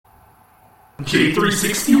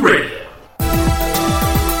J360 Radio.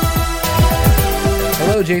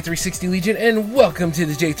 Hello, J360 Legion, and welcome to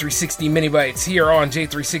the J360 Mini Bites here on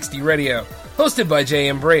J360 Radio, hosted by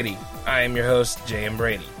J.M. Brady. I am your host, J.M.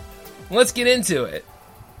 Brady. Let's get into it.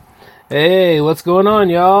 Hey, what's going on,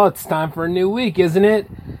 y'all? It's time for a new week, isn't it?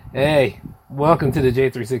 Hey, welcome to the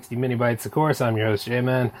J360 Mini Bites. Of course, I'm your host,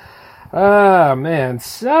 J-Man. Man,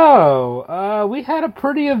 so, we had a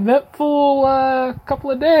pretty eventful,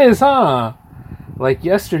 couple of days, huh? Like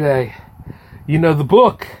yesterday, you know, the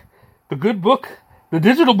book, the good book, the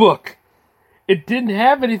digital book, it didn't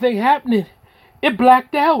have anything happening. It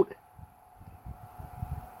blacked out.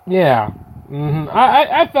 Yeah,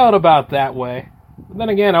 I felt about that way. But then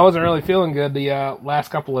again, I wasn't really feeling good the last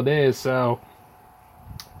couple of days, so,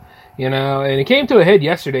 you know, and it came to a head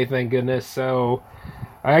yesterday, thank goodness, so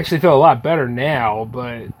I actually feel a lot better now,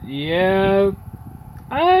 but yeah,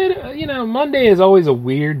 Monday is always a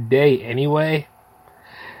weird day anyway.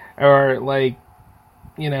 Or, like,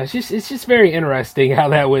 you know, it's just very interesting how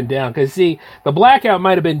that went down. Because, see, the blackout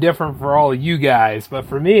might have been different for all of you guys. But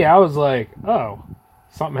for me, I was like, oh,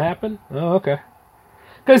 something happened? Oh, okay.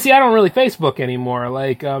 Because, see, I don't really Facebook anymore.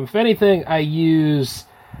 Like, if anything, I use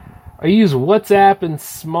WhatsApp in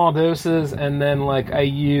small doses. And then, like, I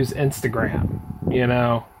use Instagram. You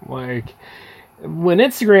know? Like, when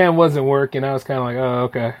Instagram wasn't working, I was kind of like, oh,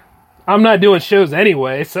 okay. I'm not doing shows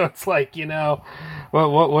anyway. So it's like, you know,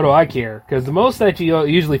 what do I care? Because the most that you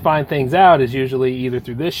usually find things out is usually either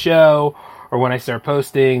through this show or when I start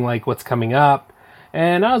posting, like, what's coming up.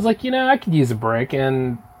 And I was like, you know, I could use a break,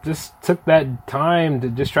 and just took that time to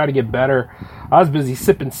just try to get better. I was busy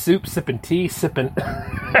sipping soup, sipping tea, sipping...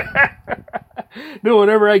 doing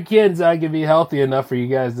whatever I can so I can be healthy enough for you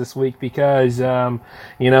guys this week because,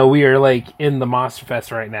 you know, we are, like, in the Monster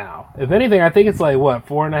Fest right now. If anything, I think it's, like,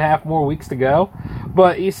 4.5 more weeks to go?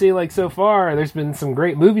 But, you see, like, so far, there's been some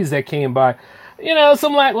great movies that came by. You know,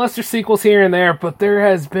 some lackluster sequels here and there, but there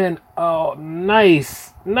has been a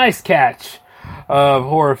nice catch of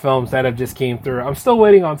horror films that have just came through. I'm still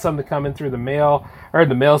waiting on some to come in through the mail. I heard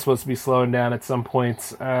the mail's supposed to be slowing down at some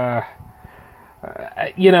points.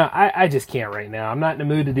 You know, I just can't right now. I'm not in the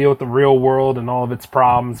mood to deal with the real world and all of its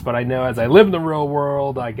problems, but I know as I live in the real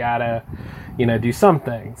world, I gotta, you know, do some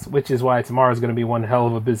things, which is why tomorrow's going to be one hell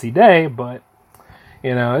of a busy day, but,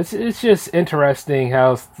 you know, it's just interesting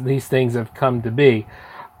how these things have come to be.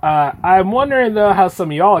 I'm wondering, though, how some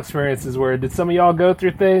of y'all experiences were. Did some of y'all go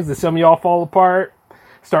through things? Did some of y'all fall apart?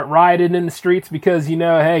 Start rioting in the streets because, you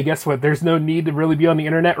know, hey, guess what? There's no need to really be on the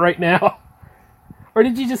internet right now. Or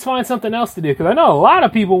did you just find something else to do? Because I know a lot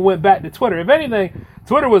of people went back to Twitter. If anything,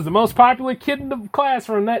 Twitter was the most popular kid in the class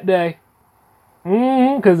from that day.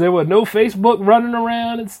 Because there was no Facebook running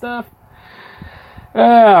around and stuff.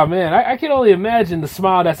 Oh, man. I can only imagine the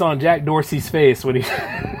smile that's on Jack Dorsey's face when he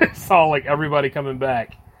saw, like, everybody coming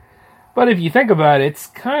back. But if you think about it, it's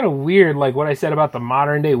kind of weird, like what I said about the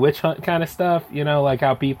modern-day witch hunt kind of stuff. You know, like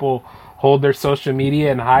how people hold their social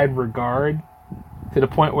media in high regard, to the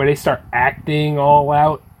point where they start acting all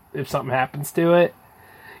out if something happens to it.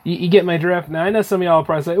 You get my drift? Now, I know some of y'all will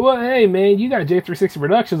probably say, well, hey, man, you got J360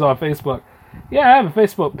 Productions on Facebook. Yeah, I have a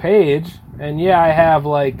Facebook page. And yeah, I have,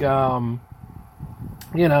 like,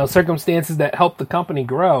 you know, circumstances that help the company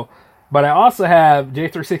grow. But I also have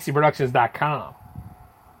J360productions.com.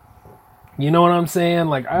 You know what I'm saying?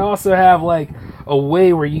 Like, I also have, like, a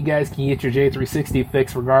way where you guys can get your J360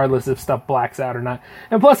 fix regardless if stuff blacks out or not.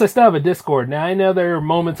 And plus, I still have a Discord. Now, I know there are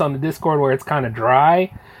moments on the Discord where it's kind of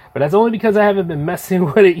dry, but that's only because I haven't been messing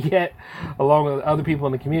with it yet, along with other people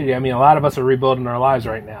in the community. I mean, a lot of us are rebuilding our lives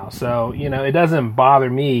right now, so, you know, it doesn't bother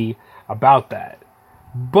me about that.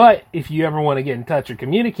 But if you ever want to get in touch or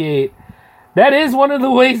communicate, that is one of the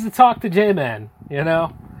ways to talk to J-Man, you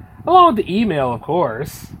know? Along with the email, of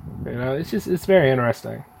course. You know, it's very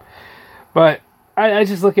interesting. But I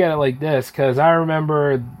just look at it like this, because I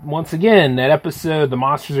remember, once again, that episode, The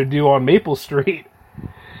Monsters Are Due on Maple Street.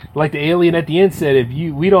 Like the alien at the end said,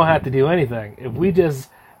 we don't have to do anything. If we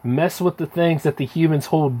just mess with the things that the humans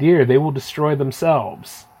hold dear, they will destroy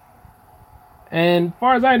themselves. And as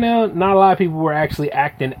far as I know, not a lot of people were actually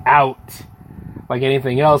acting out like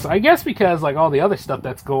anything else. I guess because, like, all the other stuff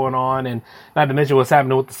that's going on, and not to mention what's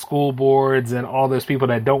happening with the school boards and all those people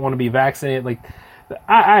that don't want to be vaccinated. Like,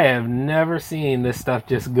 I have never seen this stuff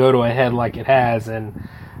just go to a head like it has. And,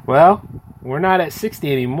 well, we're not at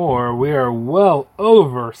 60 anymore. We are well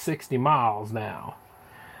over 60 miles now.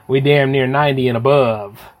 We damn near 90 and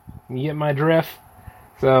above. You get my drift?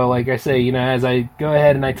 So, like I say, you know, as I go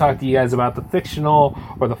ahead and I talk to you guys about the fictional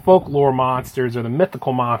or the folklore monsters or the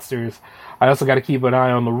mythical monsters, I also got to keep an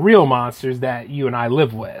eye on the real monsters that you and I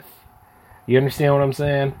live with. You understand what I'm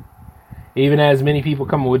saying? Even as many people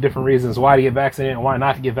come with different reasons why to get vaccinated and why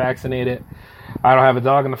not to get vaccinated. I don't have a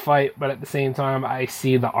dog in the fight, but at the same time, I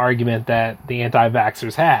see the argument that the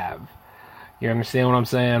anti-vaxxers have. You understand what I'm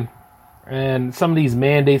saying? And some of these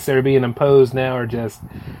mandates that are being imposed now are just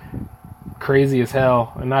crazy as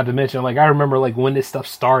hell. And not to mention, like, I remember, like, when this stuff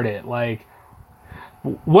started, like,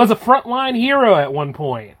 was a frontline hero at one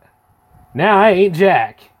point. Now I ain't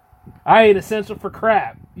Jack. I ain't essential for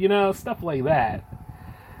crap. You know, stuff like that.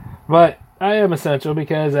 But I am essential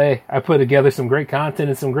because, hey, I put together some great content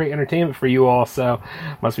and some great entertainment for you all, so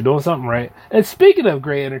must be doing something right. And speaking of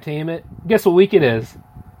great entertainment, guess what week it is?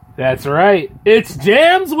 That's right. It's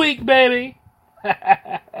Jams Week, baby!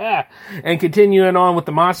 And continuing on with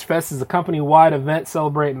the Monster Fest is a company-wide event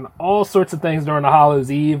celebrating all sorts of things during the Hallows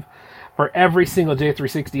Eve for every single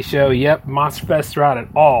J360 show. Yep, Monster Fest throughout it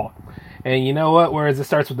all. And you know what? Whereas it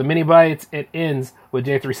starts with the mini bites, it ends with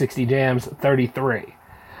J360 Jams 33.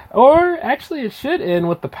 Or, actually, it should end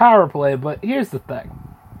with the power play, but here's the thing.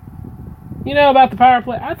 You know about the power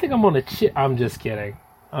play? I think I'm on a I'm just kidding.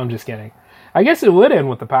 I guess it would end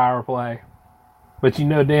with the power play. But you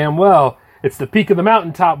know damn well, it's the peak of the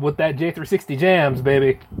mountaintop with that J360 Jams,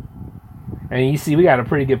 baby. And you see, we got a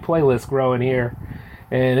pretty good playlist growing here.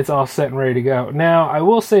 And it's all set and ready to go. Now, I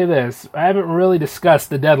will say this. I haven't really discussed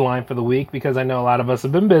the deadline for the week because I know a lot of us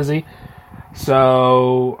have been busy.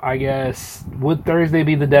 So, I guess, would Thursday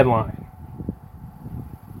be the deadline?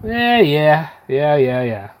 Yeah.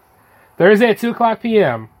 Thursday at 2 o'clock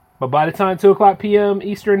p.m. But by the time 2 o'clock p.m.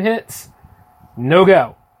 Eastern hits, no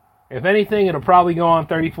go. If anything, it'll probably go on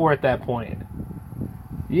 34 at that point.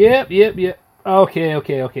 Yep.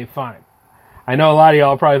 Okay, fine. I know a lot of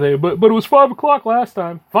y'all probably think, but it was 5 o'clock last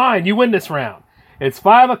time. Fine, you win this round. It's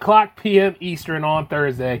 5 o'clock p.m. Eastern on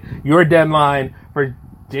Thursday. Your deadline for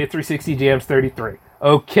J360 Jams 33.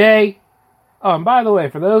 Okay? Oh, and by the way,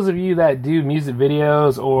 for those of you that do music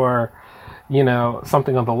videos or, you know,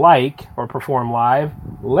 something of the like, or perform live,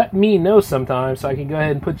 let me know sometime so I can go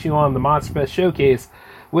ahead and put you on the Monster Fest Showcase,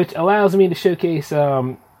 which allows me to showcase,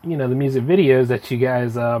 you know, the music videos that you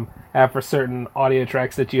guys have for certain audio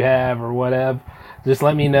tracks that you have or whatever. Just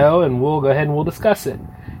let me know and we'll go ahead and we'll discuss it.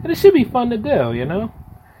 And it should be fun to do, you know?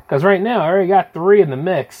 Because right now I already got 3 in the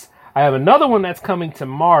mix. I have another one that's coming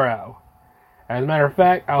tomorrow. As a matter of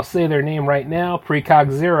fact, I'll say their name right now.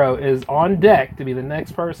 Precog Zero is on deck to be the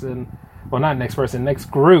next person. Well, not next person, next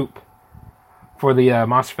group for the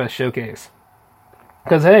Monster Fest Showcase.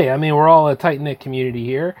 Because, hey, I mean, we're all a tight-knit community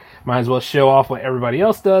here. Might as well show off what everybody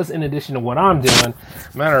else does in addition to what I'm doing.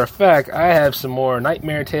 Matter of fact, I have some more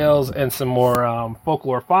Nightmare Tales and some more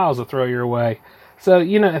Folklore Files to throw your way. So,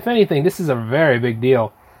 you know, if anything, this is a very big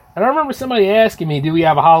deal. And I remember somebody asking me, do we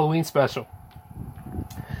have a Halloween special?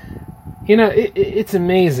 You know, it's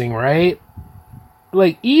amazing, right?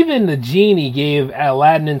 Like, even the genie gave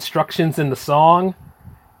Aladdin instructions in the song,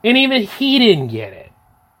 and even he didn't get it.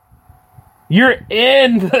 You're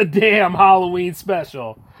in the damn Halloween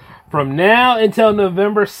special. From now until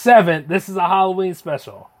November 7th, this is a Halloween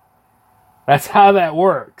special. That's how that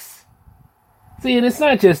works. See, and it's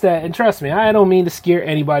not just that, and trust me, I don't mean to scare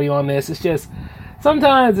anybody on this. It's just,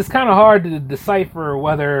 sometimes it's kind of hard to decipher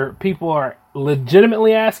whether people are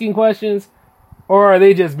legitimately asking questions or are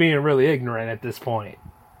they just being really ignorant at this point.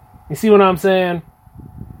 You see what I'm saying?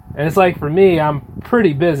 And it's like, for me, I'm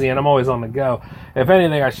pretty busy and I'm always on the go. If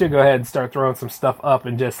anything, I should go ahead and start throwing some stuff up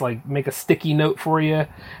and just, like, make a sticky note for you.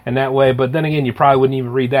 And that way, but then again, you probably wouldn't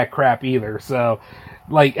even read that crap either. So,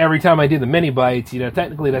 like, every time I do the mini bites, you know,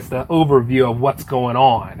 technically that's the overview of what's going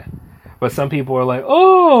on. But some people are like,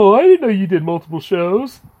 oh, I didn't know you did multiple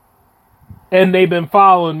shows. And they've been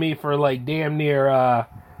following me for, like, damn near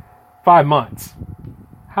 5 months.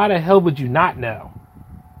 How the hell would you not know?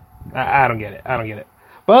 I don't get it.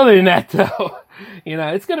 But other than that, though, you know,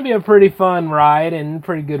 it's going to be a pretty fun ride and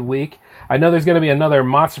pretty good week. I know there's going to be another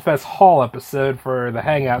Monster Fest Hall episode for the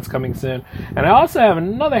Hangouts coming soon. And I also have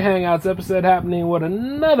another Hangouts episode happening with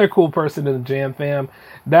another cool person in the Jam Fam.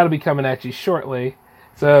 That'll be coming at you shortly.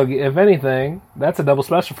 So, if anything, that's a double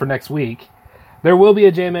special for next week. There will be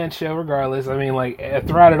a J-Man show regardless. I mean, like,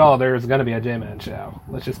 throughout it all, there's going to be a J-Man show.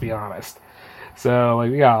 Let's just be honest. So,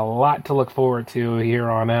 like, we got a lot to look forward to here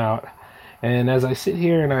on out. And as I sit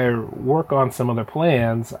here and I work on some other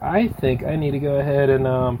plans, I think I need to go ahead and,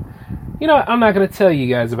 you know, I'm not going to tell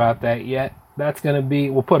you guys about that yet. That's going to be,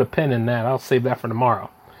 we'll put a pin in that. I'll save that for tomorrow.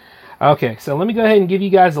 Okay, so let me go ahead and give you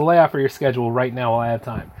guys a layout for your schedule right now while I have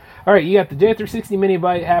time. All right, you got the J360 Mini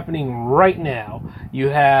Bite happening right now. You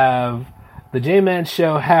have the J-Man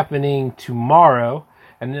show happening tomorrow.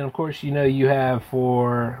 And then, of course, you know, you have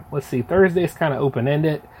for, let's see, Thursday's kind of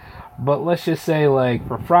open-ended. But let's just say, like,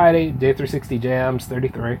 for Friday, J360 Jams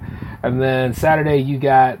 33. And then Saturday, you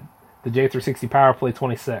got the J360 Power Play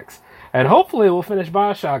 26. And hopefully we'll finish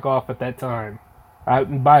Bioshock off at that time.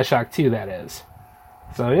 Bioshock 2, that is.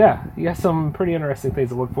 So, yeah, you got some pretty interesting things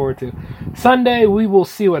to look forward to. Sunday, we will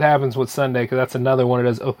see what happens with Sunday, because that's another one of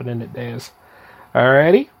those open-ended days.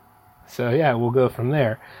 Alrighty? So, yeah, we'll go from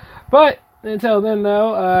there. But until then,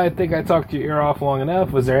 though, I think I talked your ear off long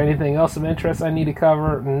enough. Was there anything else of interest I need to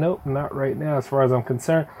cover? Nope, not right now as far as I'm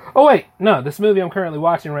concerned. Oh, wait, no, this movie I'm currently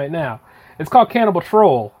watching right now. It's called Cannibal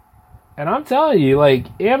Troll. And I'm telling you, like,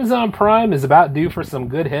 Amazon Prime is about due for some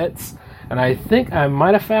good hits. And I think I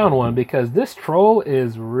might have found one, because this troll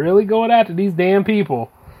is really going after these damn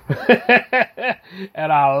people.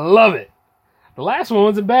 And I love it. The last one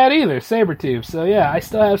wasn't bad either, Sabretooth. So yeah, I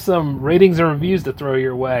still have some ratings and reviews to throw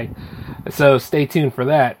your way. So stay tuned for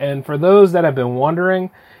that. And for those that have been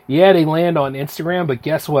wondering, yeah, they land on Instagram, but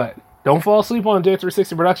guess what? Don't fall asleep on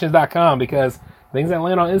J360productions.com, because things that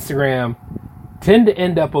land on Instagram tend to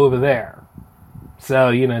end up over there. So,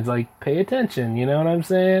 you know, it's like, pay attention, you know what I'm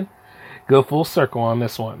saying? Go full circle on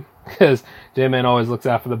this one, because J-Man always looks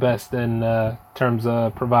out for the best in terms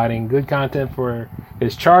of providing good content for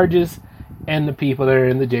his charges and the people that are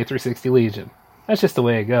in the J360 Legion. That's just the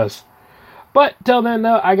way it goes. But till then,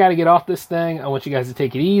 though, I got to get off this thing. I want you guys to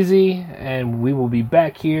take it easy, and we will be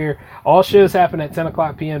back here. All shows happen at 10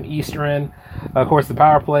 o'clock p.m. Eastern. Of course, the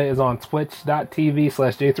Power Play is on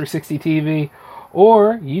twitch.tv/J360TV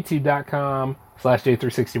or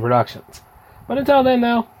youtube.com/J360Productions. But until then,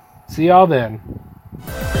 though, see y'all then.